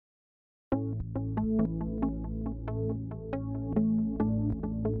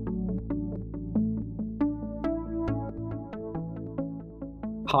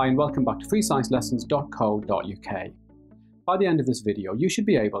Hi and welcome back to freesciencelessons.co.uk. By the end of this video, you should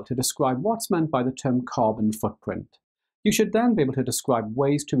be able to describe what's meant by the term carbon footprint. You should then be able to describe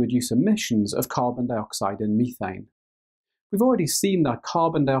ways to reduce emissions of carbon dioxide and methane. We've already seen that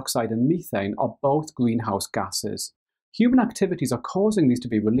carbon dioxide and methane are both greenhouse gases. Human activities are causing these to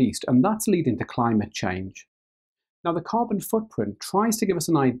be released, and that's leading to climate change. Now, the carbon footprint tries to give us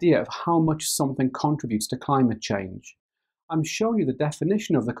an idea of how much something contributes to climate change. I'm showing you the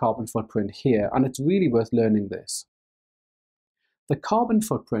definition of the carbon footprint here, and it's really worth learning this. The carbon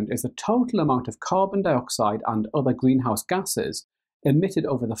footprint is the total amount of carbon dioxide and other greenhouse gases emitted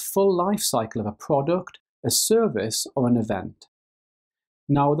over the full life cycle of a product, a service, or an event.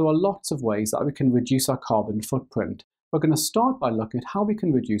 Now, there are lots of ways that we can reduce our carbon footprint. We're going to start by looking at how we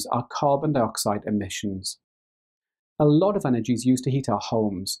can reduce our carbon dioxide emissions. A lot of energy is used to heat our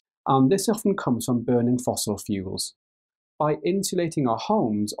homes, and this often comes from burning fossil fuels. By insulating our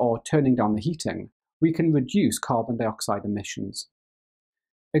homes or turning down the heating, we can reduce carbon dioxide emissions.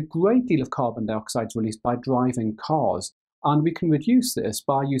 A great deal of carbon dioxide is released by driving cars, and we can reduce this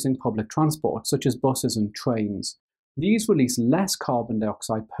by using public transport, such as buses and trains. These release less carbon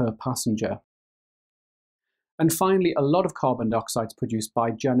dioxide per passenger. And finally, a lot of carbon dioxide is produced by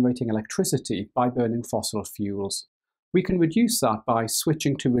generating electricity by burning fossil fuels. We can reduce that by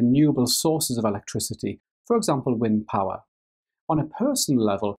switching to renewable sources of electricity, for example, wind power. On a personal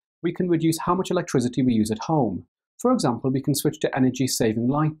level, we can reduce how much electricity we use at home. For example, we can switch to energy-saving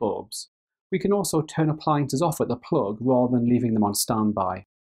light bulbs. We can also turn appliances off at the plug rather than leaving them on standby.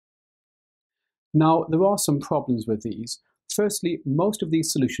 Now, there are some problems with these. Firstly, most of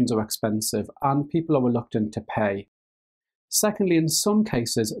these solutions are expensive and people are reluctant to pay. Secondly, in some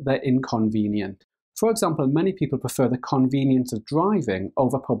cases, they're inconvenient. For example, many people prefer the convenience of driving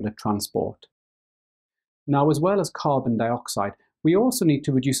over public transport. Now, as well as carbon dioxide, we also need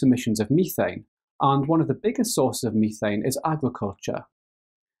to reduce emissions of methane, and one of the biggest sources of methane is agriculture.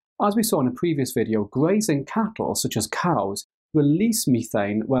 As we saw in a previous video, grazing cattle, such as cows, release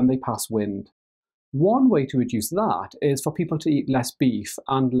methane when they pass wind. One way to reduce that is for people to eat less beef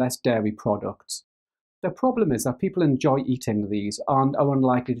and less dairy products. The problem is that people enjoy eating these and are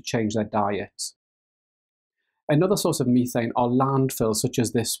unlikely to change their diets. Another source of methane are landfills, such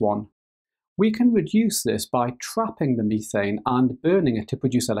as this one. We can reduce this by trapping the methane and burning it to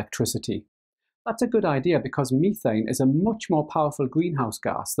produce electricity. That's a good idea because methane is a much more powerful greenhouse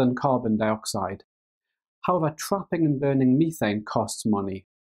gas than carbon dioxide. However, trapping and burning methane costs money.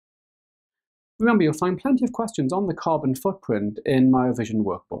 Remember, you'll find plenty of questions on the carbon footprint in my revision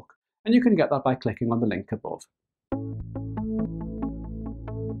workbook, and you can get that by clicking on the link above.